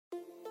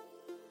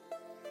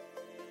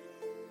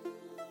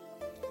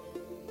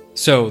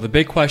So the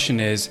big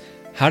question is,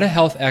 how do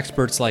health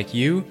experts like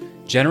you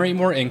generate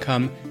more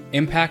income,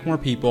 impact more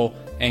people,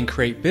 and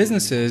create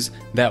businesses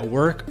that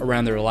work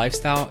around their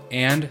lifestyle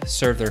and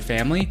serve their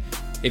family?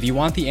 If you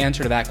want the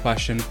answer to that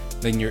question,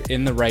 then you're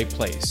in the right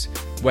place.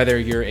 Whether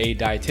you're a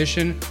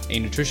dietitian,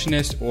 a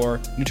nutritionist,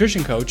 or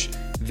nutrition coach,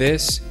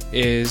 this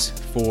is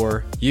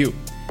for you.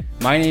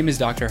 My name is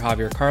Dr.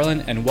 Javier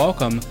Carlin, and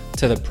welcome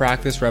to the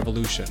Practice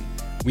Revolution.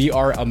 We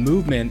are a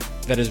movement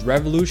that is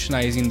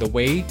revolutionizing the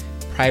way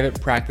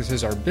private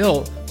practices are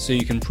built so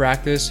you can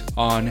practice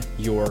on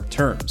your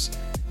terms.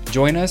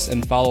 Join us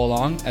and follow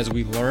along as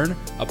we learn,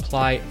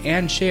 apply,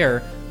 and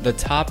share the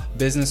top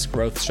business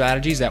growth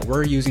strategies that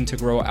we're using to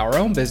grow our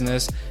own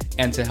business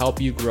and to help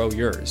you grow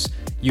yours,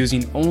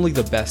 using only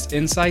the best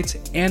insights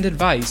and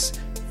advice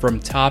from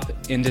top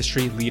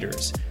industry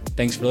leaders.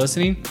 Thanks for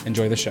listening.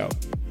 Enjoy the show.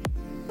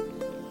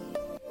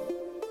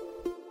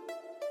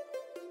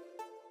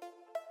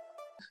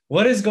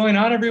 What is going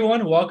on,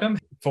 everyone? Welcome.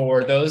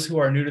 For those who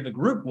are new to the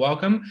group,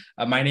 welcome.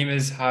 My name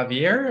is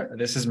Javier.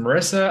 This is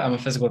Marissa. I'm a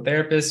physical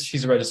therapist.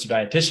 She's a registered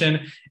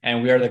dietitian,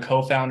 and we are the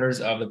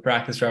co-founders of the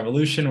Practice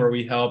Revolution, where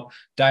we help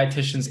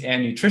dietitians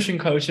and nutrition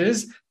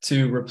coaches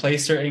to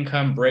replace their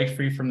income, break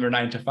free from their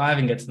 9-to-5,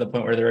 and get to the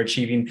point where they're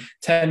achieving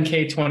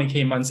 10K,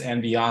 20K months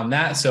and beyond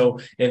that. So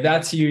if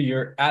that's you,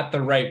 you're at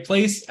the right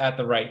place at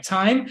the right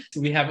time.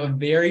 We have a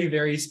very,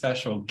 very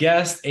special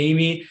guest,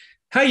 Amy.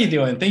 How you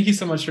doing? Thank you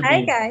so much for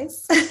being here. Hi,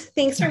 guys.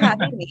 Thanks for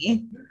having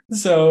me.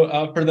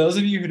 So for those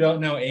of you who don't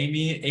know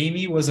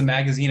Amy was a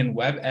magazine and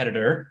web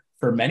editor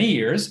for many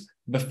years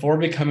before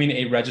becoming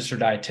a registered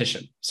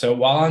dietitian. So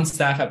while on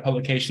staff at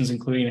publications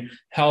including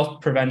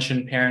Health,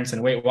 Prevention, Parents,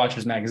 and Weight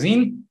Watchers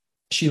magazine,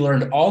 she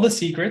learned all the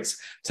secrets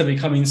to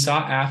becoming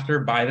sought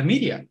after by the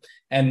media.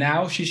 And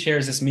now she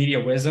shares this media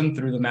wisdom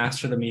through the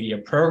Master the Media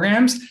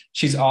programs.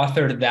 She's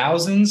authored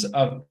thousands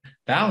of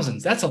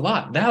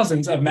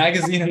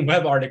magazine and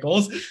web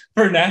articles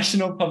for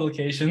national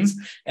publications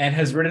and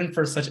has written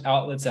for such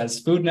outlets as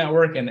Food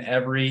Network and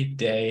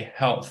Everyday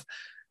Health.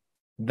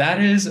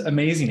 That is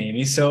amazing,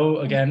 Amy. So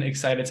again,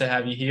 excited to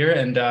have you here.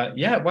 And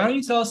why don't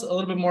you tell us a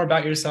little bit more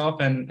about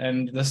yourself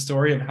and the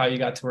story of how you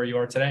got to where you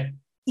are today?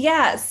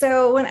 Yeah.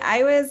 So when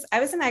I was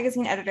a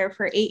magazine editor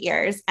for 8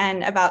 years,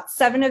 and about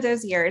 7 of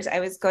those years, I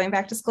was going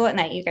back to school at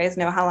night. You guys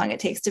know how long it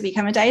takes to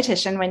become a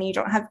dietitian when you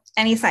don't have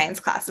any science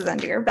classes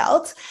under your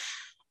belt.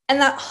 And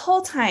that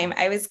whole time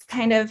I was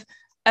kind of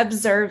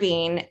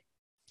observing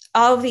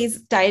all of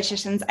these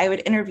dietitians I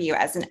would interview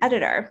as an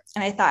editor.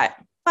 And I thought,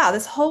 wow,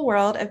 this whole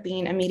world of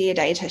being a media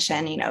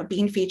dietitian,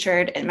 being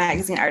featured in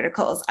magazine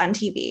articles on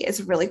TV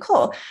is really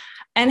cool.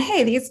 And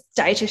hey, these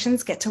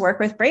dietitians get to work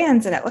with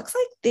brands and it looks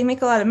like they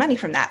make a lot of money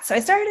from that. So I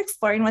started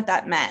exploring what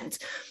that meant.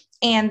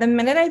 And the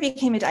minute I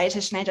became a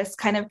dietitian, I just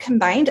kind of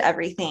combined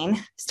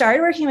everything,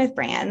 started working with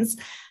brands,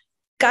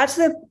 got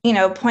to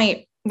the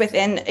point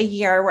within a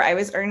year where I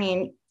was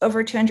earning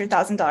over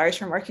 $200,000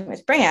 from working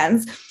with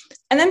brands.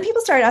 And then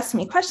people started asking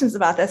me questions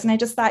about this. And I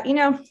just thought,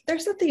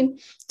 there's something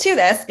to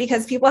this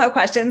because people have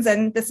questions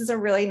and this is a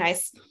really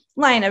nice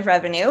line of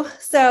revenue.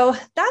 So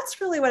that's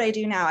really what I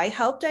do now. I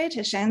help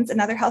dietitians and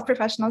other health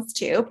professionals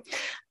too.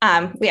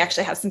 We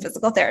actually have some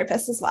physical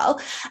therapists as well.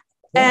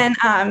 Yeah.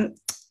 And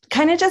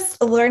kind of just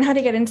learn how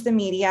to get into the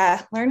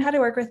media, learn how to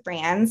work with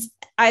brands,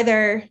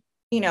 either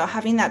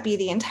having that be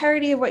the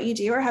entirety of what you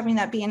do or having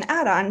that be an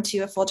add-on to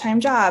a full-time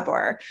job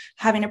or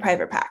having a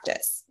private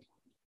practice.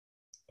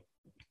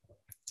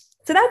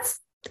 So that's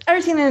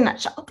everything in a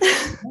nutshell.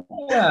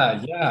 Yeah.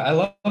 I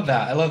love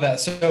that.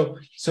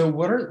 So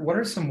what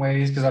are some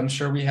ways, because I'm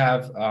sure we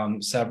have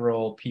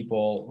several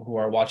people who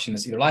are watching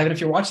this either live. And if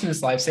you're watching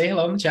this live, say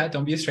hello in the chat.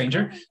 Don't be a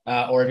stranger.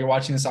 Or if you're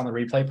watching this on the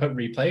replay, put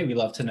replay. We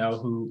love to know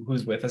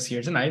who's with us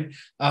here tonight.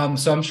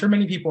 So I'm sure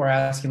many people are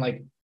asking,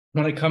 like,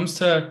 when it comes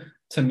to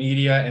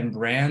media and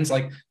brands,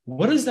 like,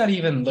 what does that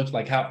even look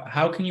like?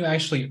 How can you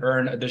actually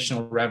earn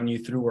additional revenue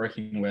through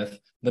working with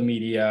the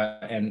media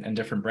and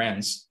different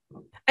brands?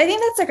 I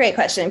think that's a great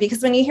question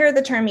because when you hear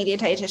the term media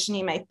dietitian,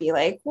 you might be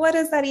like, what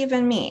does that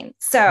even mean?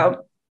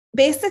 So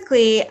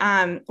basically,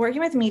 working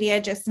with media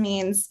just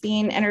means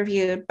being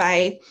interviewed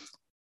by,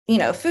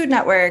 Food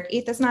Network,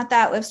 Eat This Not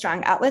That, Live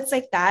Strong, outlets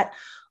like that,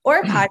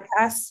 or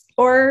podcasts,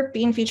 or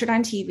being featured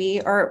on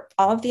TV, or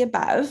all of the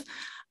above.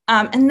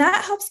 And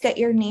that helps get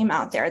your name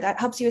out there. That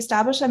helps you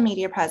establish a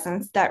media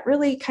presence that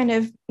really kind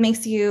of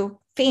makes you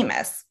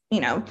famous,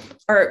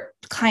 or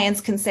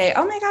clients can say,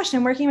 oh my gosh,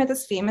 I'm working with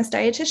this famous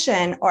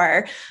dietitian,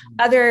 or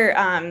other,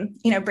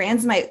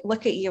 brands might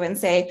look at you and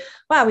say,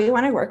 wow, we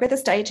want to work with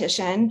this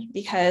dietitian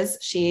because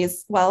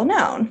she's well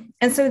known.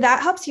 And so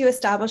that helps you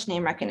establish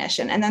name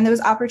recognition. And then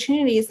those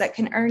opportunities that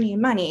can earn you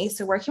money.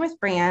 So working with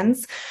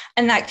brands,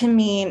 and that can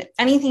mean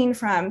anything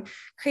from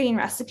creating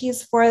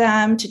recipes for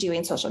them to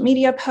doing social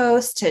media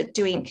posts, to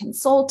doing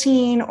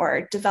consulting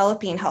or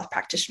developing health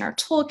practitioner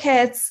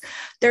toolkits.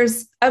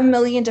 There's a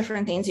million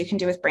different things you can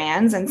do with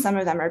brands, and some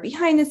of them are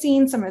behind the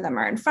scenes, some of them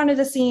are in front of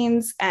the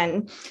scenes,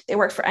 and they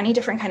work for any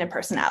different kind of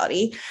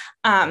personality.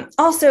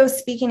 Also,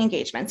 speaking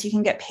engagements, you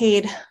can get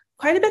paid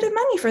quite a bit of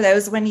money for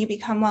those when you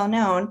become well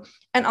known,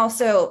 and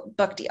also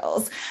book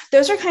deals.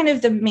 Those are kind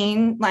of the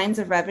main lines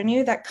of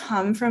revenue that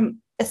come from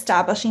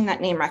establishing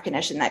that name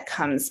recognition that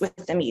comes with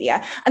the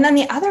media. And then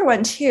the other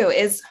one too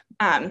is,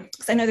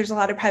 because I know there's a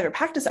lot of private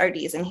practice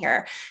RDs in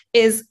here,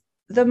 is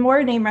the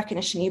more name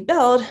recognition you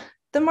build,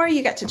 the more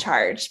you get to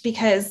charge,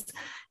 because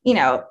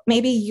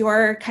maybe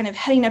you're kind of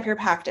heading up your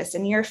practice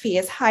and your fee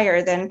is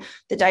higher than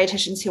the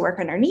dietitians who work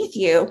underneath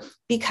you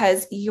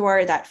because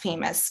you're that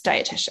famous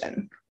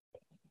dietitian.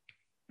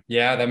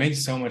 Yeah, that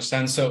makes so much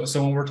sense. So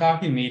when we're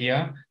talking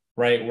media,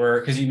 right,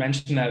 because you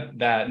mentioned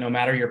that no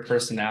matter your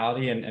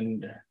personality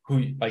and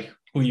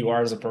who you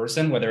are as a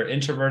person, whether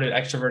introverted,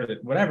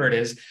 extroverted, whatever it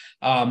is,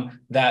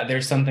 that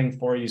there's something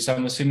for you. So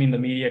I'm assuming the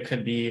media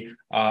could be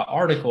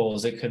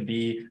articles, it could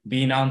be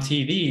being on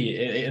TV.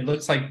 It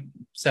looks like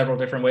several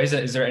different ways.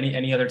 Is there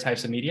any other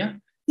types of media?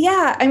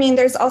 Yeah, I mean,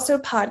 there's also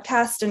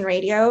podcast and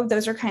radio.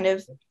 Those are kind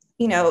of,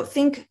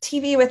 think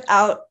TV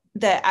without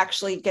the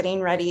actually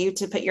getting ready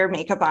to put your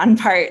makeup on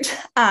part.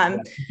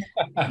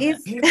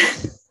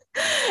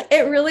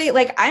 It really,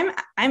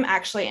 I'm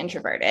actually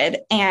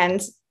introverted,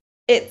 and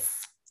it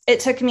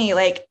took me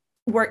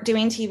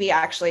doing TV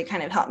actually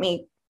kind of helped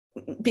me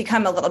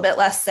become a little bit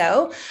less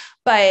so,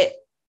 but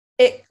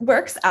it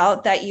works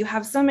out that you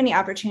have so many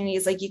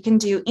opportunities. Like you can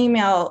do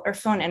email or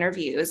phone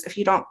interviews if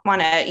you don't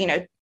want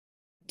to,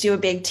 do a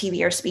big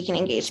TV or speaking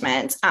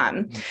engagement.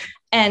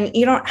 And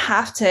you don't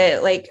have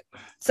to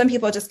some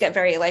people just get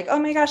very oh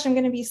my gosh, I'm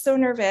going to be so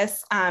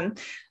nervous.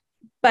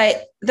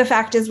 But the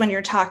fact is, when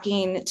you're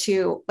talking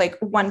to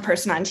one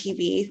person on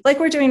TV, like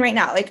we're doing right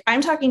now, I'm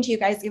talking to you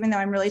guys, even though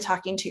I'm really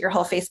talking to your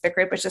whole Facebook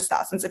group, which is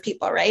thousands of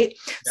people, right?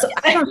 Yeah. So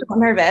I don't feel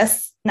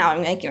nervous. Now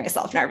I'm making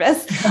myself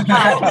nervous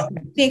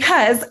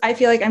because I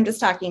feel like I'm just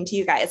talking to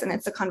you guys and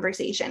it's a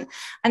conversation.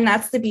 And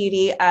that's the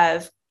beauty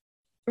of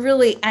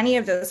really any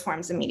of those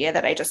forms of media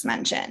that I just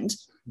mentioned.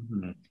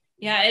 Mm-hmm.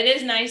 Yeah, it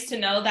is nice to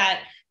know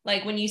that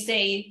when you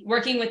say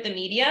working with the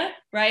media,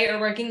 right,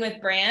 or working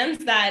with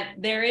brands, that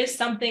there is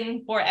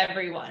something for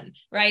everyone,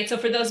 right? So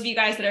for those of you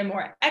guys that are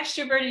more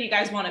extroverted, you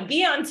guys want to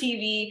be on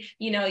TV,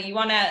 you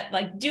want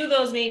to do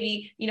those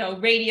maybe,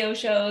 radio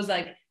shows,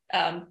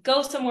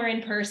 go somewhere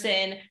in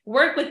person,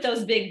 work with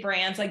those big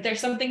brands, there's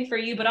something for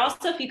you. But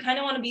also if you kind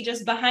of want to be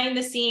just behind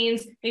the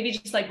scenes, maybe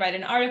just write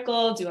an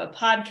article, do a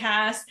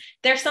podcast,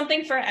 there's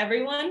something for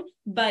everyone.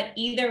 But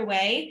either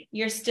way,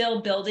 you're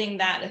still building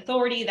that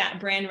authority,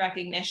 that brand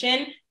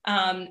recognition.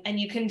 And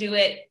you can do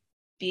it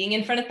being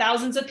in front of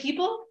thousands of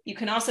people. You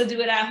can also do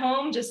it at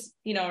home, just,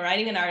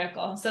 writing an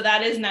article. So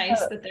that is nice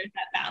that there's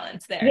that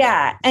balance there.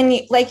 Yeah.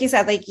 And like you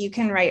said, you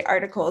can write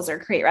articles or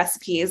create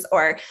recipes,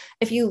 or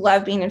if you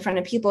love being in front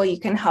of people, you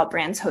can help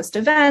brands host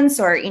events,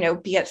 or,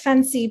 be at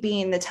Fancy,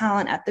 being the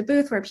talent at the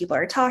booth where people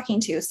are talking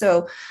to.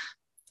 So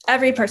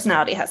every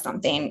personality has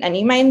something and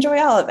you might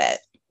enjoy all of it.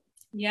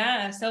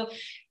 Yeah. So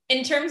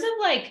in terms of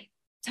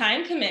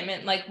time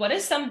commitment, what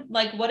is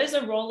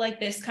a role like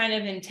this kind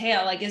of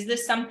entail? Is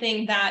this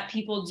something that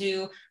people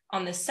do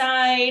on the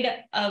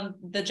side of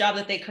the job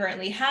that they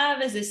currently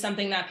have? Is this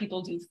something that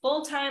people do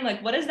full time?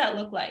 What does that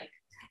look like?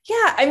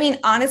 Yeah, I mean,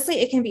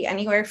 honestly, it can be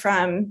anywhere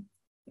from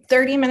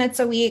 30 minutes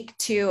a week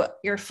to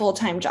your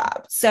full-time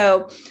job.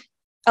 So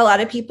a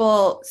lot of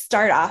people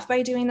start off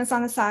by doing this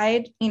on the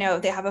side.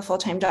 They have a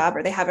full-time job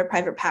or they have a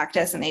private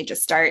practice and they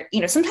just start,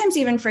 sometimes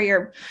even for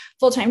your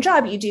full-time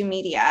job, you do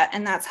media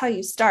and that's how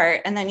you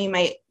start. And then you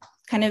might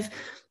kind of,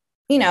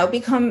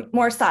 become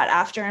more sought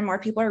after and more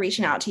people are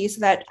reaching out to you. So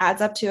that adds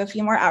up to a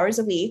few more hours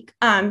a week.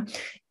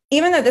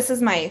 Even though this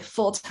is my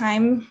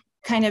full-time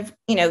kind of,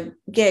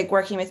 gig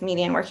working with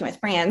media and working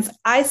with brands,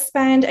 I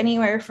spend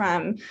anywhere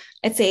from,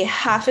 I'd say,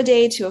 half a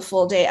day to a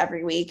full day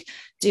every week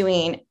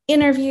doing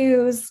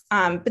interviews.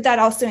 But that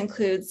also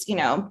includes,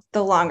 the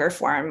longer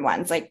form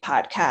ones like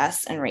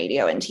podcasts and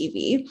radio and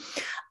TV.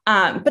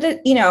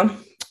 But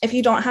if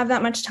you don't have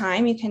that much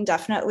time, you can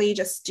definitely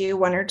just do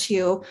one or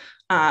two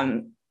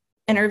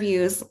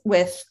interviews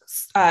with,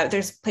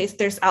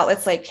 there's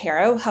outlets like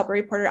HARO, Help a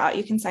Reporter Out,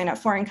 you can sign up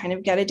for and kind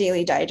of get a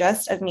daily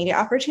digest of media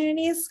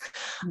opportunities.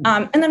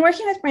 And then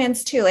working with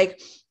brands too,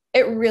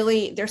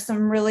 there's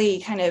some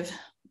really kind of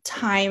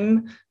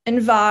time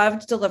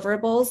involved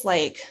deliverables.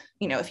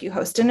 If you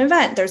host an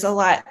event, there's a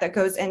lot that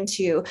goes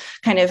into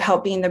kind of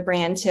helping the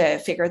brand to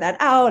figure that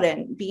out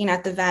and being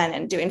at the event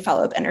and doing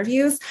follow-up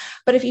interviews.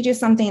 But if you do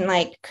something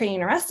like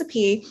creating a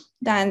recipe,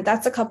 then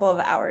that's a couple of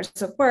hours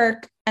of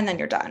work and then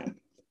you're done.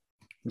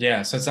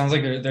 Yeah. So it sounds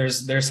like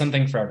there's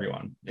something for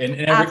everyone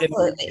in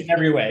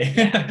every way.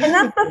 And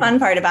that's the fun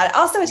part about it.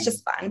 Also, it's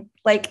just fun.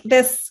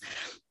 This,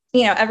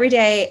 every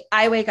day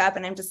I wake up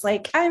and I'm just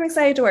I'm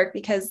excited to work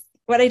because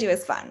what I do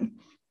is fun.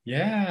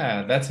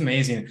 Yeah, that's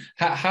amazing.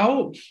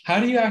 How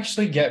do you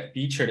actually get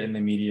featured in the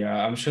media?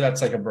 I'm sure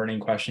that's a burning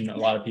question a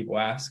lot of people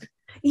ask.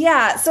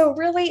 Yeah. So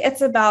really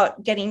it's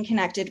about getting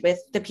connected with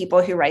the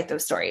people who write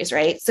those stories,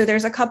 right? So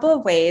there's a couple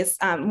of ways.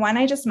 One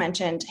I just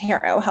mentioned,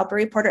 HARO, Help a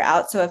Reporter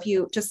Out. So if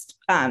you just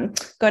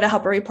go to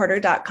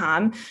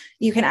helpareporter.com,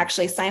 you can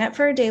actually sign up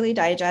for a daily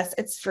digest.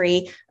 It's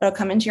free. It'll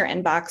come into your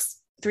inbox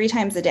 3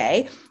 times a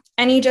day.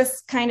 And you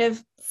just kind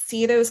of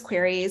see those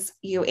queries,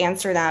 you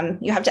answer them.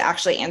 You have to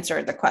actually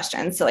answer the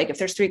questions. So like if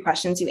there's 3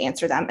 questions, you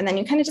answer them. And then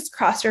you kind of just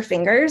cross your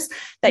fingers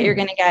that you're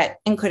going to get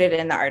included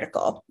in the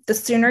article. The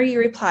sooner you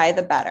reply,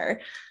 the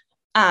better.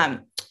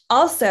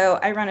 Also,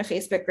 I run a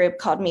Facebook group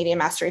called Media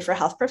Mastery for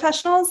Health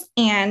Professionals.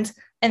 And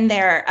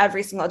there,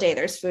 every single day,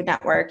 there's Food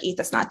Network, Eat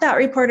This Not That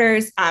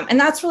reporters. And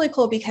that's really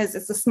cool because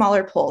it's a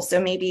smaller pool. So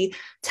maybe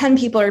 10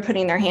 people are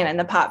putting their hand in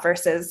the pot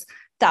versus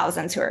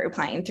thousands who are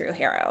replying through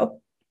HARO.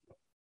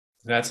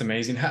 That's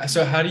amazing.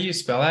 So how do you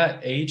spell that?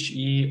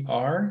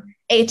 H-E-R?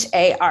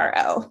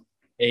 HARO.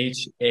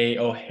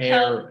 H-A-O.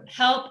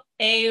 Help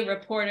a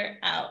reporter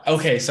out.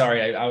 Okay,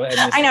 sorry.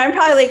 I know I'm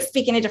probably like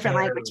speaking a different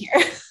language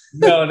here.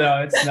 No,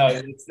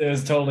 it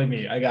was totally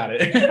me. I got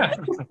it.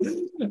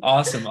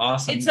 Awesome.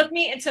 It took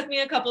me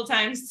a couple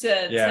times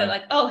to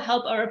like,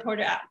 help a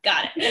reporter out.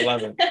 Got it.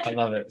 I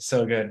love it.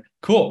 So good.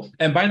 Cool.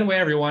 And by the way,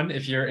 everyone,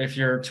 if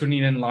you're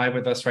tuning in live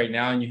with us right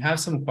now and you have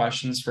some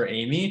questions for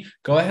Amy,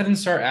 go ahead and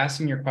start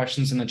asking your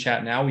questions in the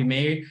chat now. We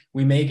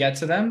may get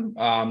to them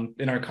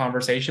in our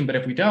conversation, but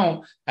if we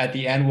don't, at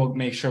the end, we'll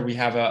make sure we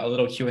have a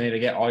little Q&A to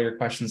get all your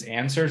questions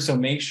answered. So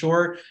make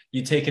sure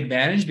you take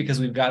advantage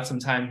because we've got some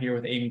time here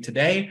with Amy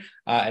today,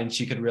 and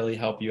she could really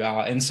help you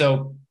out. And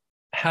so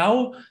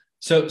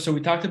So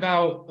we talked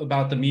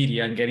about the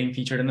media and getting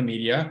featured in the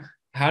media.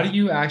 How do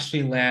you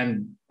actually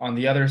land on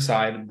the other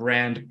side,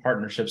 brand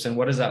partnerships, and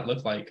what does that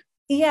look like?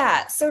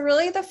 Yeah. So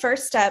really the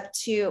first step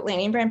to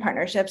landing brand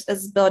partnerships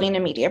is building a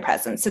media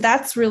presence. So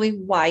that's really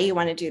why you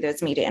want to do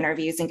those media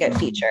interviews and get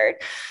featured.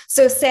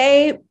 So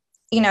say,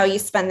 you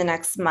spend the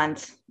next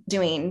month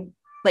getting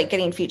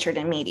featured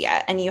in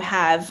media and you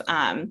have,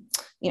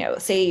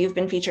 say you've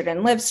been featured in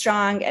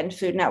Livestrong and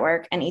Food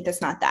Network and Eat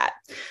This Not That.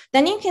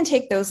 Then you can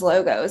take those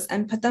logos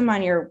and put them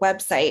on your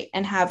website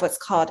and have what's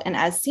called an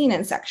as seen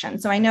in section.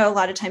 So I know a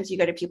lot of times you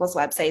go to people's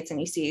websites and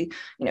you see,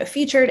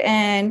 featured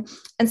in,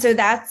 and so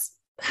that's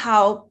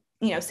how,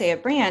 say a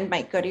brand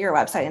might go to your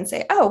website and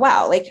say, oh,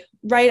 wow, like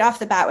right off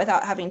the bat,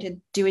 without having to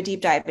do a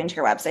deep dive into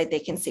your website, they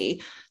can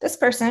see this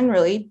person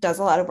really does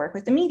a lot of work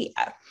with the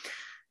media.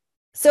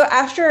 So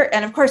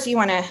and of course you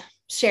want to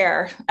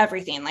share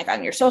everything like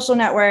on your social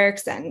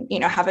networks and,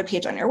 have a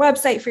page on your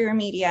website for your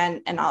media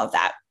and all of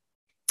that.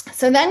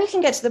 So then you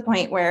can get to the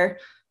point where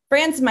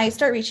brands might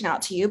start reaching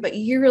out to you, but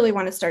you really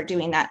want to start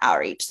doing that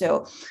outreach.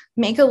 So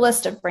make a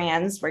list of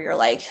brands where you're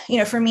like,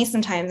 for me,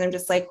 sometimes I'm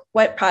just like,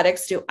 what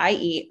products do I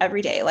eat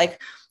every day?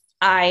 Like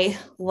I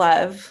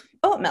love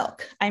oat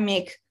milk. I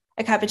make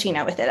a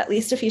cappuccino with it at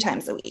least a few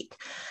times a week.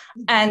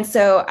 And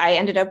so I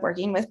ended up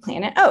working with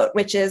Planet Oat,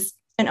 which is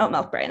an oat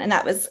milk brand. And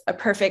that was a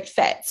perfect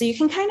fit. So you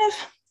can kind of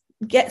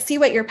see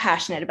what you're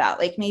passionate about.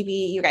 Like maybe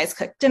you guys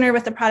cook dinner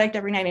with the product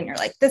every night and you're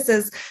like, this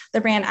is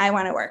the brand I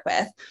want to work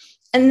with.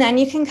 And then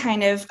you can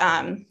kind of,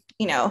 then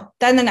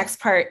the next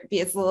part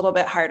is a little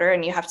bit harder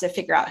and you have to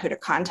figure out who to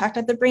contact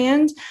at the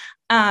brand.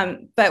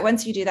 But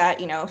once you do that,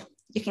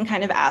 you can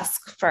kind of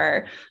ask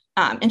for,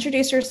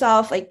 introduce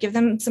yourself, like give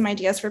them some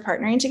ideas for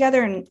partnering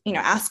together and,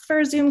 ask for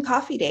a Zoom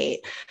coffee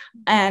date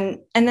and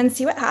then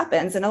see what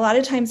happens. And a lot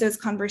of times those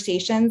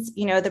conversations,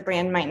 the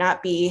brand might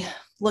not be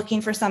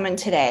looking for someone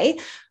today,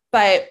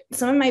 but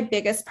some of my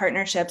biggest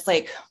partnerships,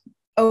 like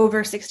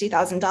over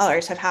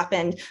 $60,000 have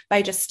happened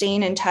by just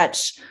staying in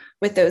touch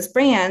with those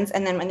brands.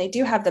 And then when they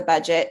do have the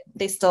budget,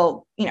 they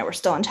still, we're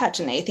still in touch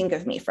and they think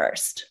of me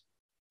first.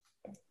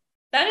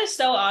 That is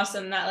so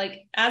awesome that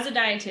like as a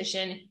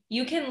dietitian,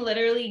 you can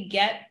literally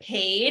get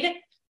paid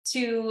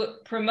to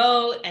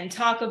promote and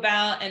talk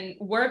about and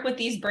work with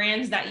these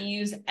brands that you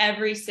use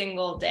every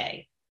single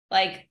day.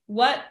 Like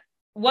what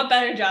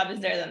better job is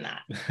there than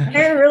that?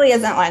 There really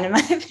isn't one in my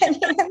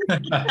opinion.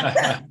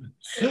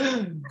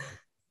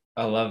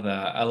 I love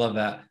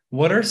that.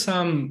 What are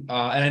some,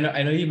 and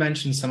I know you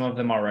mentioned some of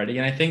them already.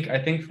 And I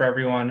think for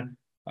everyone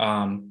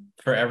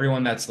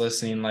that's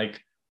listening, like,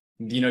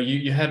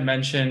 you had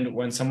mentioned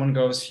when someone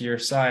goes to your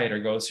site or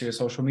goes to your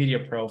social media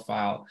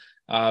profile,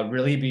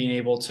 really being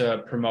able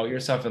to promote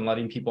yourself and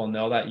letting people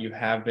know that you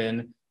have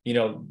been,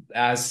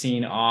 as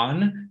seen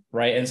on,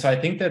 right? And so I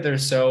think that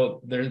there's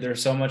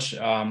so much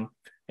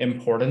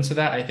importance to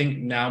that. I think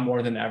now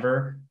more than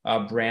ever,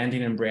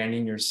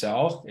 branding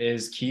yourself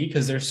is key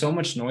because there's so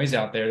much noise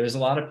out there. There's a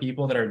lot of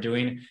people that are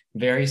doing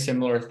very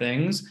similar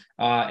things,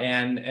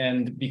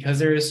 and because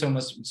there is so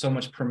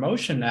much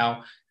promotion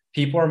now,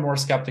 people are more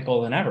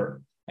skeptical than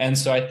ever. And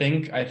so I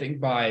think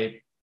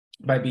by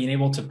being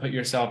able to put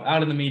yourself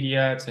out in the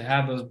media, to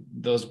have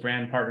those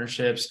brand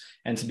partnerships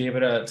and to be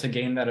able to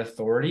gain that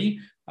authority,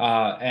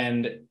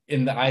 and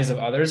in the eyes of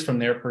others from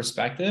their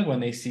perspective, when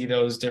they see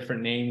those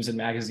different names and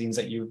magazines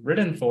that you've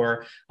written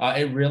for,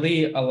 it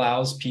really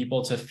allows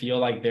people to feel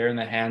like they're in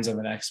the hands of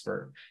an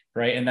expert.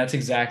 Right. And that's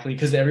exactly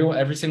because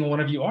every single one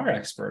of you are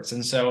experts.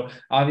 And so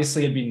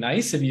obviously it'd be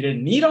nice if you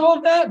didn't need all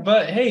of that,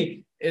 but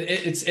hey,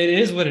 it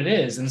is what it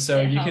is. And so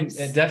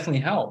it definitely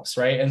helps.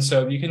 Right. And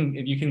so if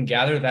you can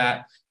gather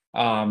that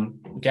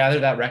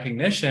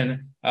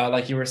recognition,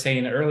 like you were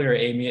saying earlier,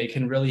 Amy, it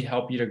can really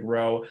help you to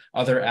grow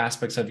other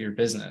aspects of your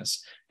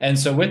business. And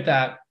so with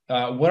that,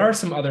 what are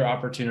some other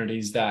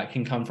opportunities that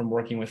can come from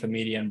working with the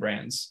media and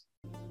brands?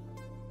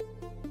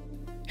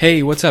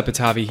 Hey, what's up? It's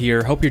Javi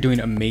here. Hope you're doing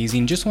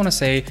amazing. Just want to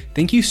say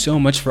thank you so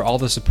much for all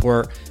the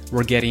support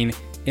we're getting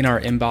in our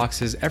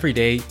inboxes every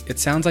day. It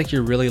sounds like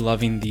you're really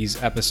loving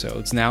these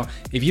episodes. Now,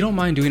 if you don't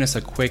mind doing us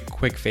a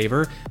quick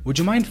favor, would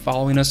you mind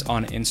following us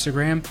on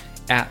Instagram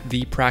at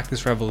The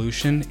Practice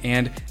Revolution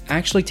and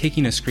actually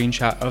taking a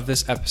screenshot of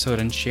this episode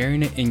and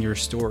sharing it in your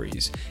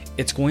stories?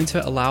 It's going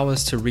to allow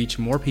us to reach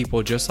more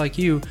people just like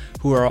you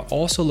who are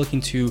also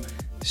looking to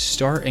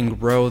start and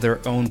grow their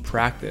own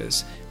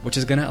practice, which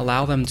is going to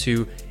allow them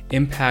to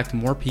impact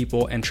more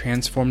people and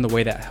transform the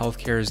way that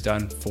healthcare is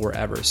done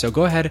forever. So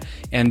go ahead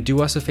and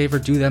do us a favor,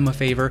 do them a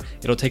favor.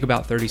 It'll take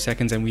about 30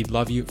 seconds and we'd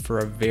love you for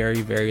a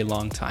very, very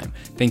long time.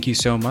 Thank you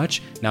so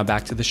much. Now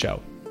back to the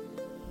show.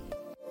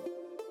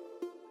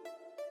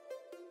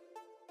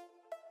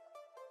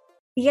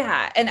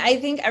 Yeah. And I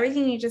think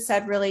everything you just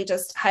said really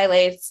just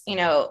highlights,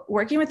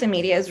 working with the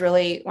media is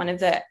really one of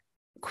the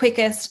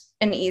quickest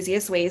and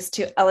easiest ways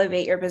to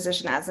elevate your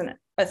position as an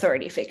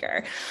authority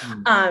figure.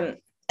 Mm-hmm.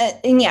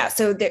 And yeah,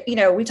 so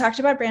we talked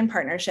about brand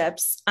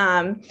partnerships,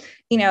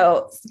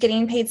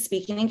 getting paid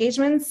speaking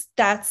engagements.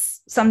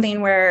 That's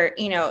something where,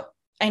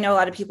 I know a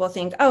lot of people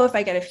think, oh, if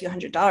I get a few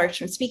 $100s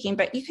from speaking,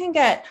 but you can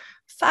get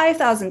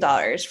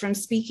 $5,000 from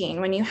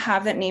speaking when you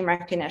have that name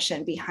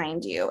recognition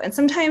behind you. And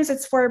sometimes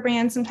it's for a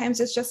brand, sometimes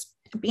it's just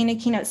being a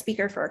keynote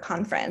speaker for a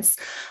conference.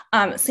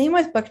 Same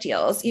with book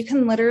deals. You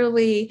can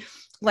literally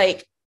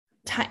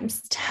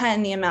times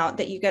 10 the amount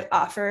that you get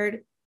offered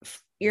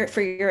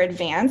for your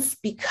advance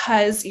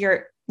because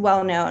you're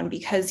well known,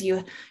 because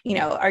you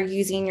are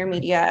using your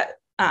media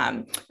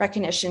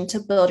recognition to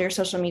build your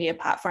social media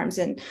platforms,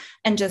 and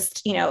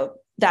just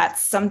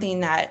that's something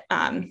that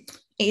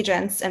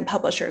agents and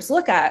publishers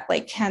look at,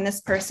 like, can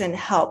this person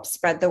help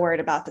spread the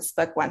word about this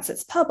book once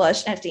it's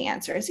published? And if the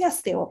answer is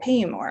yes, they will pay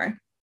you more.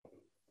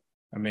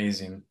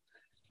 Amazing.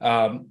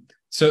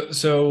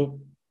 So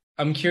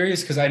I'm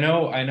curious because I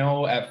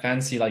know at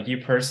Fancy, like, you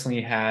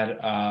personally had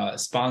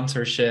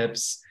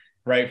sponsorships,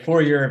 right,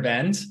 for your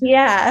event.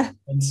 Yeah.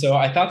 And so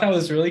I thought that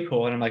was really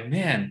cool. And I'm like,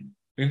 man,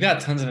 we've got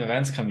tons of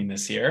events coming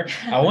this year.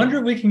 I wonder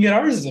if we can get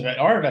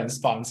our event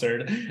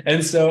sponsored.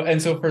 And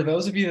so for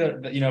those of you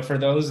that, for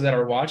those that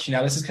are watching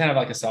now, this is kind of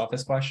like a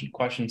selfish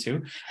question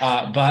too.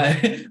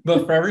 But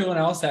for everyone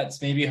else that's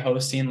maybe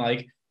hosting,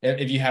 like,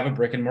 if you have a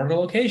brick and mortar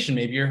location,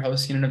 maybe you're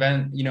hosting an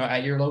event,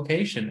 at your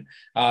location.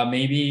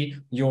 Maybe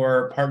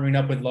you're partnering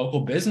up with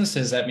local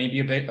businesses that may be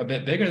a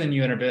bit bigger than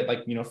you and a bit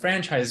like,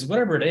 franchises,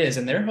 whatever it is,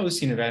 and they're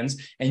hosting events,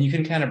 and you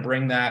can kind of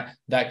bring that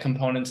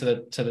component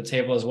to the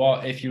table as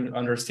well if you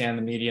understand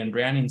the media and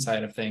branding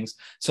side of things.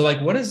 So, like,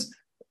 what is,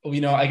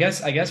 I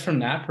guess from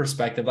that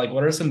perspective, like,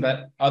 what are some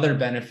other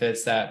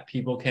benefits that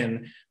people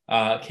can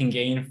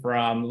gain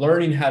from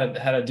learning how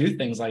to do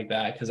things like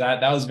that? Because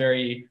that was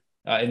very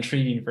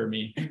intriguing for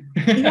me.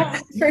 Yeah,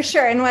 for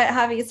sure. And what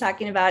Javi is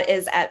talking about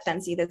is at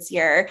Fancy this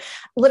year,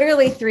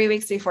 literally 3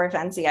 weeks before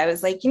Fancy, I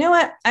was like, you know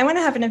what? I want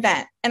to have an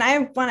event and I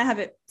want to have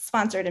it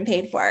sponsored and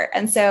paid for.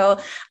 And so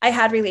I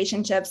had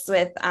relationships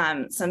with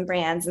some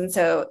brands. And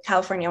so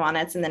California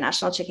Walnuts and the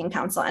National Chicken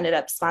Council ended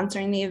up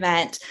sponsoring the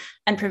event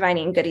and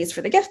providing goodies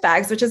for the gift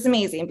bags, which is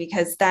amazing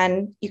because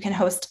then you can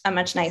host a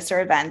much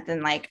nicer event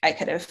than like I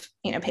could have,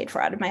 paid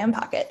for out of my own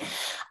pocket.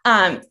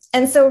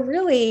 And so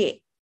really,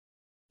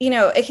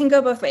 it can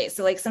go both ways.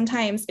 So like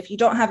sometimes if you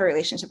don't have a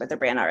relationship with a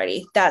brand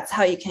already, that's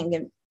how you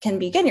can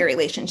begin your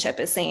relationship,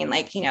 is saying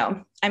like,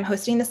 I'm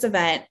hosting this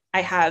event.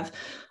 I have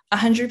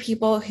 100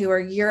 people who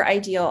are your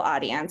ideal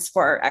audience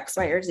for X,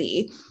 Y, or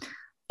Z.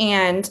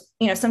 And,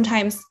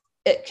 sometimes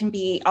it can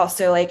be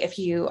also like if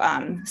you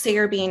say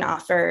you're being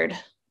offered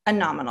a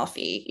nominal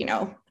fee,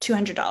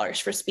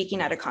 $200 for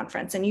speaking at a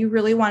conference, and you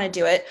really want to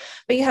do it,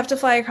 but you have to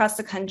fly across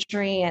the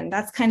country, and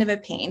that's kind of a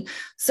pain.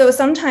 So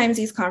sometimes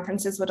these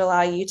conferences would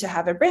allow you to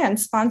have a brand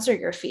sponsor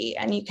your fee,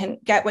 and you can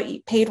get what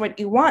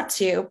you want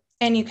to,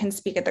 and you can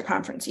speak at the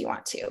conference you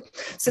want to.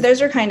 So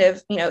those are kind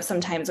of,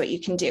 sometimes what you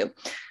can do.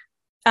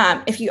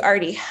 If you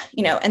already,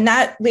 and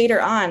that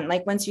later on,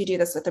 like once you do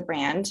this with a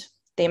brand,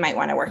 they might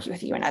want to work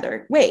with you in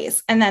other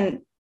ways. And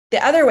then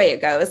the other way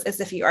it goes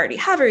is if you already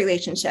have a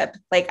relationship,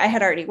 like I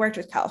had already worked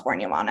with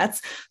California Walnuts.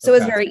 So It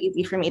was very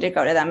easy for me to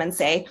go to them and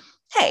say,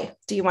 hey,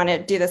 do you want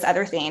to do this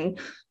other thing?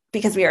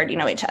 Because we already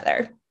know each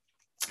other.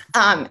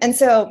 And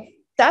so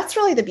that's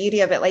really the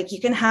beauty of it. Like you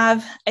can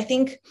have, I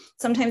think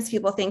sometimes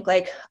people think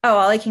like, oh,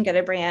 all I can get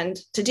a brand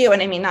to do,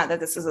 and I mean, not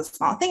that this is a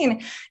small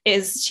thing,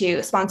 is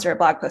to sponsor a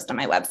blog post on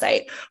my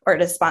website or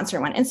to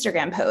sponsor one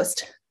Instagram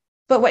post.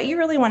 But what you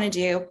really want to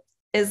do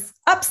is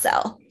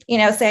upsell,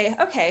 say,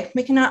 okay,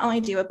 we can not only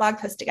do a blog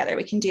post together,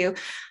 we can do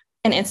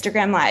an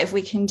Instagram live,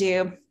 we can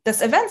do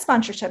this event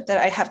sponsorship that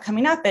I have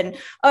coming up. And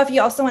if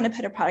you also want to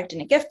put a product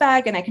in a gift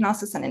bag, and I can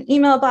also send an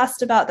email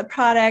blast about the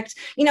product,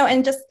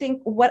 and just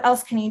think, what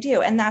else can you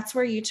do? And that's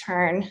where you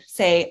turn,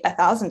 say,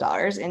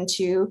 $1,000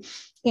 into,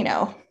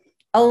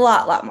 a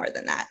lot more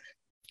than that.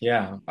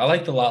 Yeah, I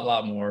like the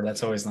lot more.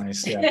 That's always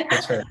nice. Yeah,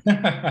 for sure.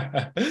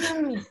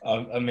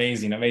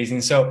 Amazing.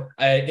 So,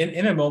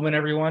 in a moment,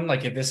 everyone,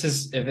 like if this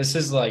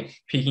is like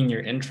piquing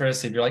your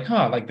interest, if you're like,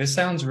 huh, like this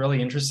sounds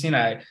really interesting.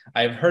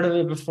 I've heard of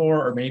it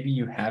before, or maybe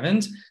you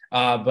haven't,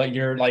 but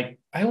you're like,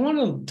 I want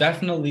to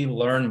definitely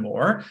learn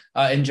more.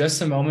 In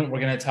just a moment, we're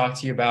going to talk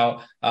to you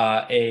about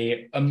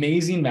a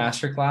amazing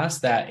masterclass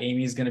that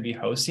Amy is going to be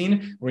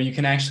hosting, where you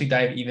can actually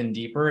dive even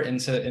deeper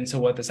into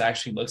what this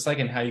actually looks like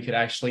and how you could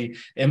actually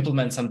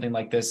implement something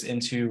like this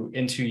into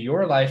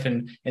your life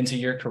and into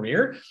your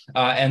career.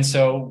 And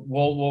so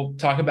we'll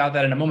talk about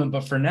that in a moment.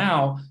 But for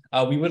now,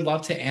 we would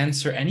love to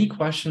answer any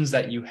questions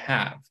that you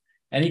have.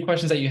 Any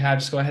questions that you have,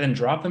 just go ahead and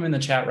drop them in the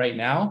chat right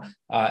now.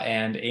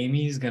 And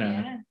Amy's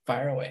gonna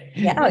fire away.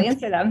 Yeah, I'll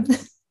answer them.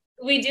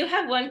 We do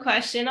have one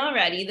question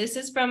already. This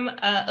is from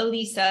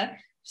Elisa.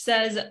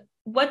 Says,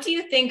 what do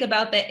you think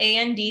about the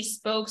A&D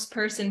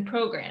spokesperson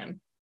program?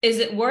 Is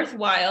it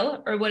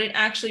worthwhile, or would it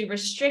actually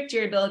restrict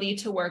your ability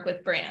to work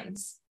with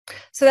brands?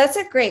 So that's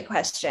a great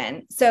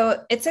question.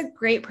 So it's a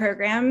great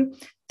program.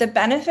 The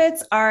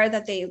benefits are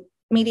that they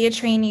media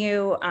train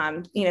you.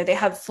 They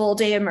have full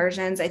day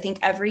immersions, I think,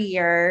 every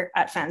year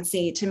at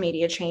Fancy to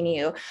media train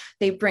you.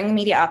 They bring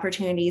media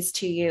opportunities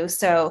to you.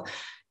 So,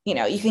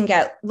 you can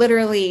get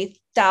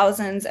literally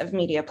thousands of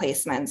media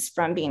placements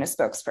from being a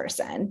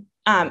spokesperson.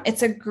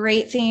 It's a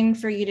great thing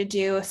for you to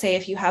do, say,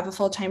 if you have a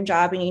full-time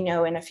job and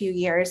in a few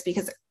years,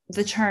 because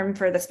the term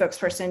for the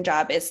spokesperson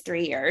job is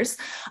 3 years.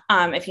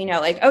 If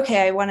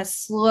okay, I want to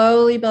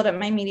slowly build up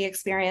my media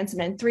experience,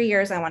 and in 3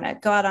 years, I want to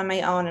go out on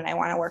my own and I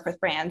want to work with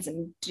brands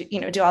and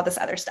do all this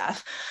other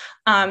stuff.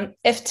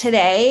 If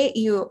today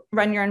you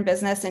run your own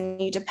business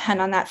and you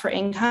depend on that for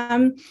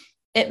income,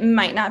 it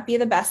might not be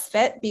the best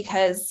fit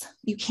because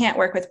you can't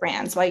work with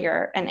brands while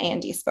you're an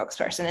A&D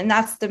spokesperson. And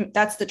that's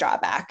the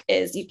drawback,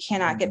 is you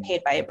cannot get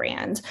paid by a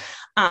brand.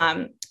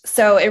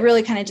 So it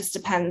really kind of just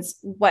depends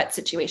what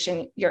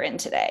situation you're in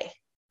today.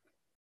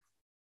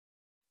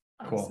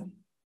 Cool.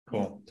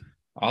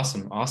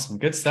 Awesome.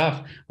 Good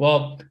stuff.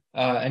 Well,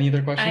 any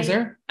other questions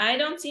there? I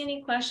don't see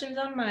any questions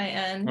on my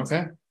end.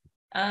 Okay.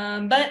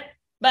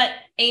 But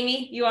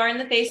Amy, you are in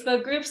the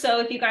Facebook group.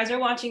 So if you guys are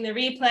watching the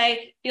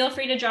replay, feel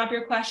free to drop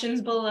your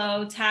questions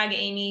below, tag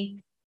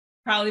Amy.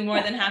 Probably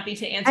more than happy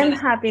to answer them. I'm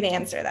happy to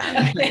answer them.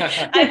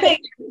 I think,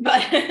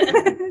 but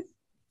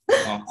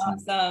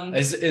awesome.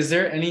 Is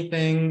there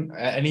anything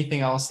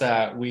else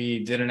that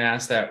we didn't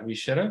ask that we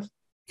should have?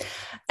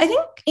 I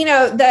think,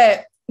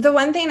 the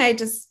one thing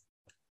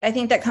I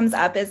think that comes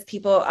up is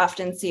people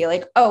often see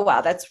like, oh,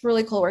 wow, that's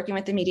really cool working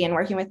with the media and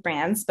working with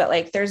brands, but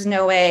like, there's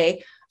no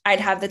way I'd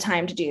have the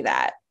time to do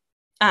that.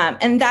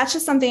 And that's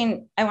just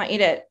something I want you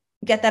to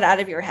get that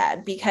out of your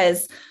head,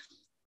 because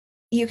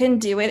you can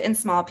do it in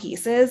small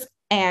pieces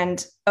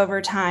and over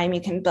time you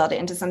can build it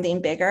into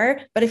something bigger.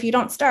 But if you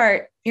don't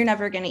start, you're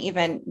never going to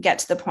even get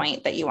to the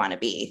point that you want to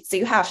be. So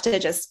you have to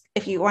just,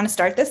 if you want to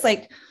start this,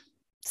 like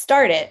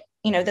start it,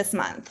 this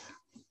month.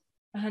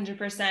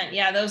 100%.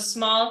 Yeah.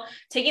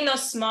 Taking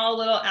those small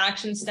little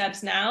action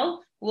steps now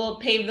will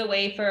pave the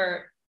way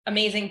for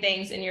amazing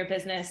things in your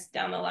business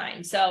down the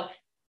line. So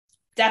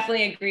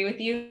definitely agree with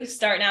you.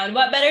 Start now. And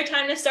what better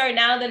time to start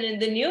now than in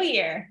the new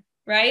year,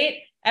 right?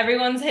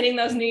 Everyone's hitting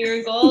those New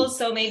Year goals.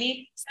 So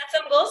maybe set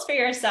some goals for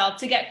yourself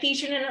to get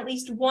featured in at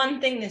least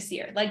one thing this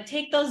year. Like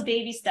take those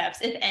baby steps,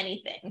 if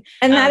anything.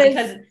 And that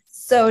is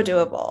so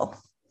doable.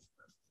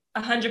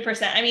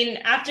 100%. I mean,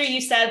 after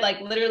you said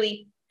like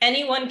literally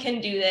anyone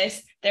can do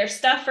this, there's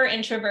stuff for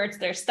introverts,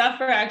 there's stuff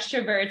for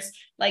extroverts.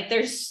 Like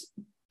there's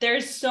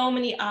so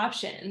many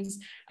options.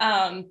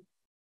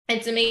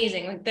 It's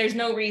amazing. Like there's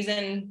no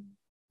reason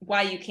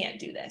why you can't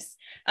do this.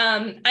 I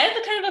have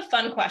a kind of a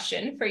fun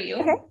question for you.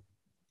 Okay.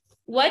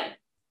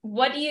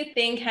 What do you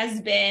think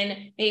has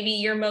been maybe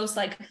your most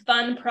like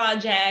fun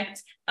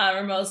project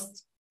or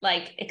most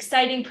like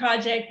exciting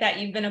project that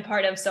you've been a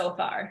part of so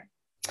far?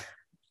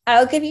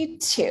 I'll give you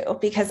two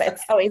because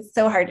it's always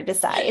so hard to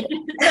decide.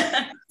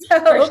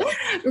 So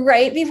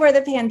right before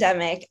the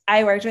pandemic,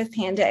 I worked with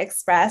Panda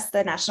Express,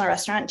 the national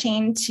restaurant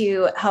chain,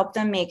 to help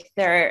them make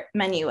their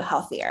menu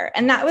healthier.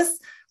 And that was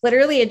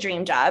literally a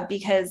dream job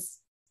because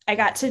I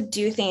got to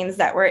do things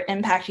that were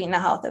impacting the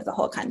health of the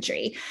whole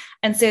country.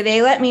 And so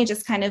they let me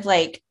just kind of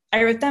like,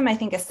 I wrote them, I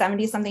think, a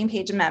 70-something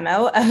page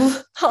memo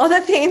of all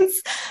the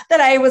things that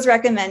I was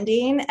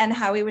recommending and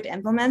how we would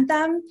implement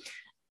them.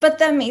 But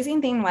the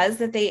amazing thing was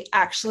that they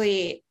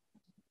actually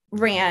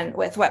ran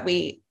with what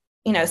we,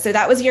 so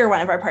that was year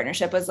one of our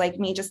partnership, was like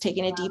me just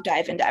taking a deep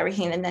dive into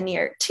everything. And then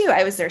year two,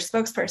 I was their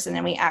spokesperson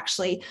and we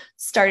actually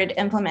started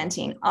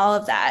implementing all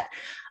of that.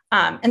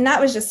 And that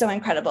was just so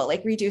incredible,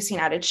 like reducing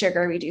added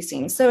sugar,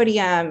 reducing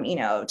sodium,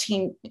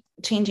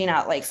 changing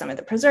out like some of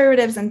the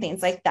preservatives and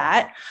things like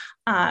that.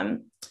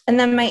 And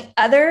then my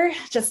other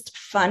just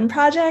fun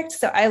project.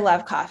 So I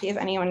love coffee. If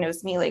anyone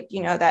knows me, like,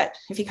 that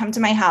if you come to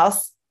my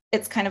house,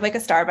 it's kind of like a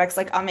Starbucks,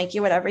 like I'll make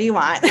you whatever you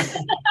want.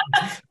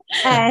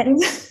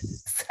 And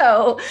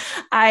so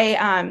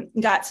I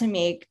got to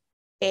make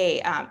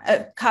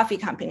a coffee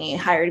company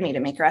hired me to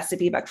make a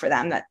recipe book for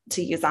them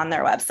to use on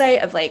their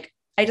website of like,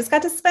 I just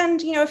got to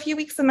spend, a few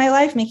weeks of my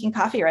life making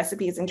coffee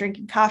recipes and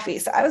drinking coffee.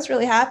 So I was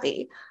really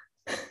happy.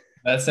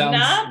 That sounds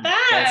not bad.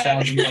 That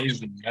sounds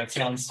amazing. That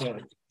sounds so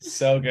good.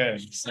 So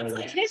It's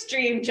like his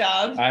dream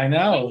job. I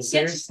know,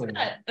 seriously.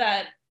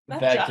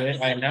 That good.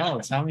 I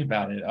know. Tell me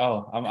about it.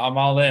 Oh, I'm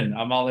all in.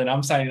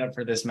 I'm signing up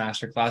for this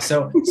masterclass.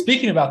 So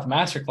speaking about the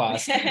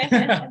masterclass,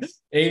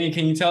 Amy,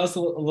 can you tell us a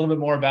little bit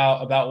more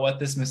about what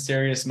this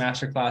mysterious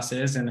masterclass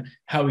is and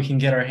how we can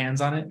get our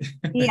hands on it?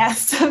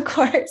 Yes, of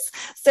course.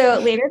 So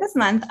later this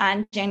month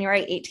on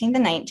January 18th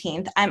and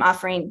 19th, I'm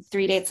offering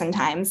 3 dates and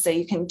times. So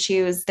you can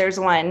choose. There's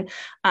one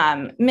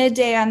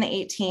midday on the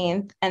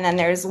 18th, and then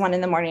there's one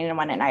in the morning and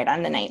one at night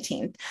on the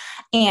 19th.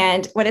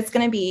 And what it's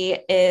going to be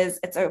is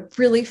it's a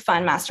really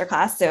fun masterclass.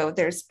 So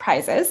there's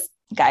prizes,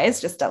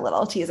 guys, just a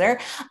little teaser.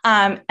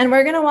 And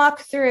we're going to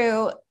walk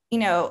through,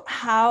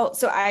 how,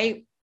 so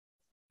I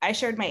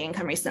shared my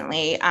income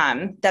recently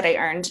that I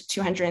earned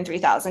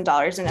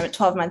 $203,000 in a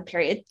 12-month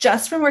period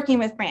just from working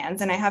with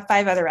brands. And I have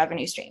 5 other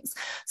revenue streams.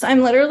 So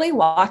I'm literally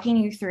walking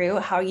you through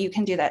how you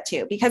can do that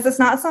too, because it's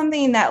not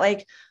something that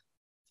like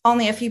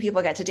only a few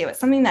people get to do. It's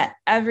something that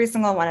every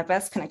single one of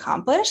us can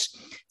accomplish.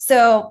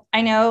 So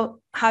I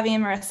know Javi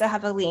and Marissa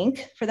have a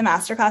link for the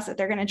masterclass that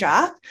they're going to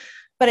drop,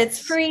 but it's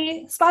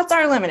free. Spots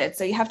are limited.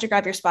 So you have to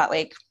grab your spot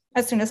like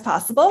as soon as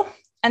possible.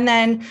 And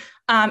then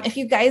if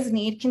you guys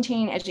need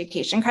continuing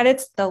education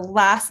credits, the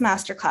last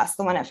masterclass,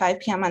 the one at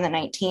 5 p.m. on the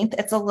 19th,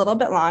 it's a little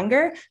bit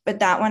longer, but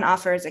that one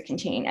offers a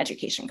continuing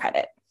education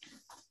credit.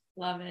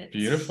 Love it.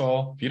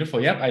 Beautiful.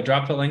 Yep. I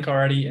dropped a link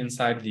already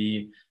inside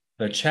the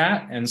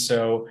chat. And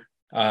so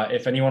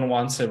if anyone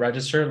wants to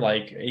register,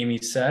 like Amy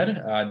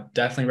said,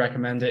 definitely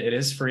recommend it. It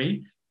is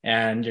free.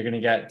 And you're going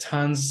to get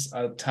tons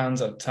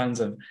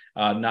of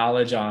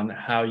knowledge on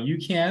how you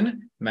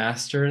can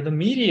master the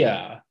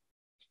media.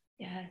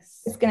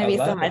 Yes. It's going to be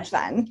so much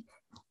fun.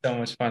 So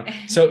much fun.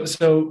 So it's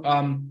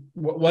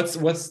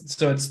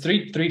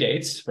three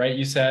dates, right?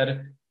 You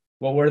said,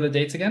 what were the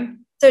dates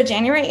again? So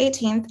January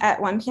 18th at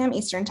 1 p.m.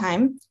 Eastern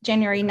time,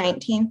 January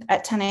 19th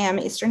at 10 a.m.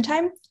 Eastern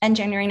time, and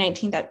January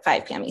 19th at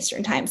 5 p.m.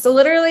 Eastern time. So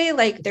literally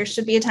like there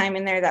should be a time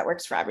in there that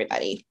works for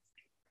everybody.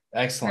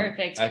 Excellent.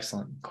 Perfect.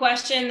 Excellent.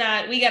 Question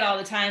that we get all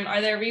the time. Are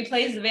there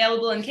replays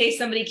available in case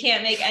somebody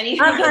can't make any?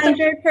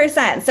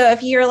 100%. So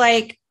if you're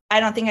like, I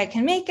don't think I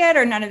can make it,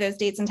 or none of those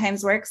dates and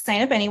times work,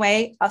 sign up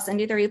anyway. I'll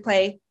send you the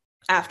replay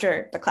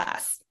after the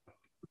class.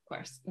 Of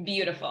course.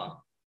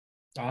 Beautiful.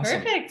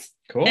 Awesome. Perfect.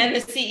 Cool. And the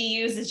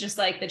CEUs is just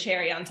like the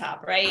cherry on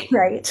top, right?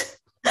 Right.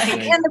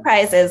 And the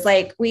prizes,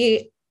 like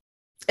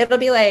it'll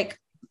be like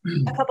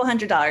a couple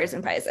 $100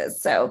 in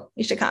prizes. So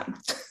you should come.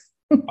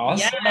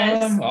 Awesome.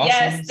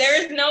 Yes.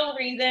 There is no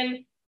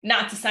reason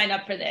not to sign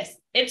up for this.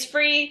 It's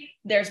free.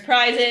 There's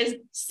prizes,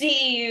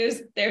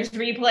 CEUs, there's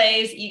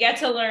replays. You get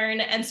to learn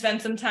and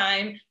spend some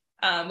time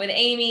with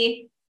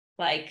Amy.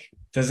 Like,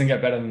 doesn't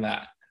get better than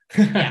that.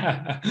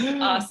 Yeah.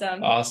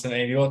 Awesome,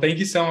 Amy. Well, thank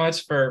you so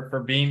much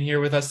for being here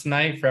with us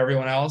tonight. For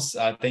everyone else,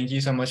 thank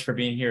you so much for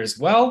being here as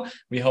well.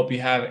 We hope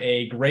you have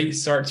a great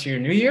start to your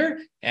new year,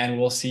 and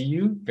we'll see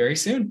you very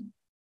soon.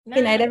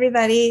 Good night,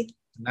 everybody.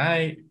 Good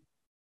night.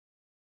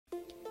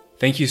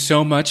 Thank you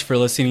so much for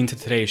listening to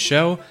today's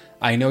show.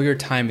 I know your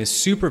time is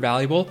super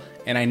valuable,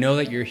 and I know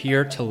that you're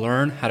here to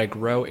learn how to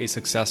grow a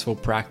successful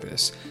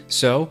practice.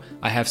 So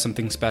I have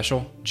something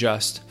special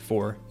just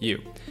for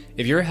you.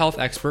 If you're a health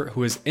expert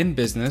who is in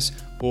business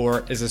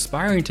or is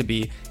aspiring to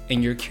be,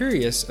 and you're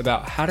curious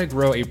about how to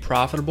grow a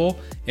profitable,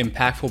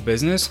 impactful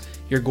business,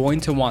 you're going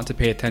to want to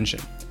pay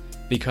attention.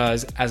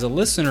 Because as a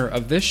listener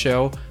of this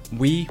show,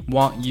 we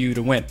want you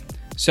to win.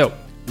 So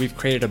we've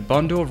created a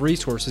bundle of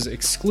resources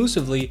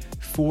exclusively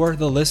for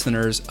the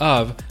listeners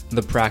of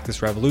The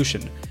Practice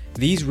Revolution.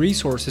 These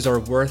resources are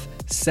worth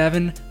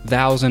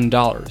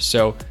 $7,000.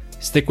 So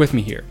stick with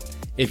me here.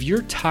 If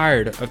you're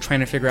tired of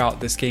trying to figure out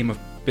this game of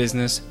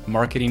business,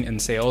 marketing,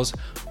 and sales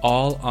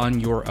all on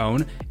your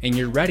own, and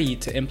you're ready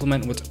to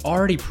implement what's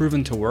already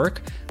proven to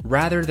work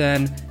rather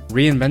than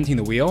reinventing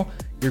the wheel,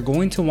 you're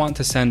going to want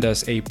to send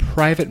us a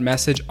private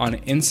message on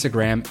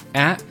Instagram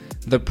at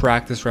The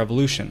Practice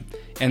Revolution,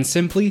 and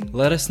simply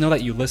let us know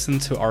that you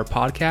listened to our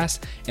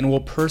podcast, and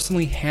we'll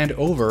personally hand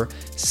over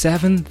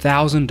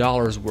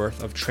 $7,000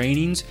 worth of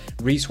trainings,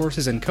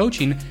 resources, and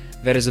coaching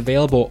that is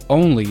available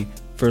only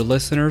for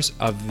listeners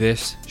of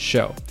this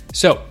show.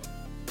 So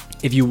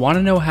if you want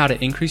to know how to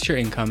increase your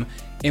income,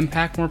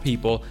 impact more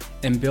people,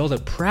 and build a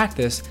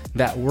practice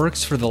that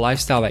works for the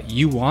lifestyle that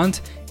you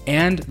want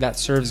and that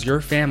serves your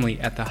family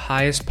at the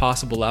highest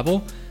possible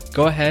level,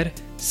 go ahead,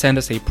 send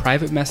us a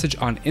private message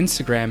on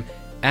Instagram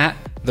at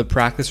The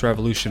Practice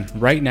Revolution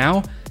right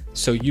now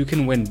so you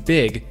can win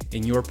big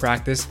in your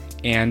practice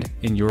and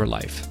in your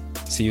life.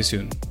 See you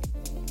soon.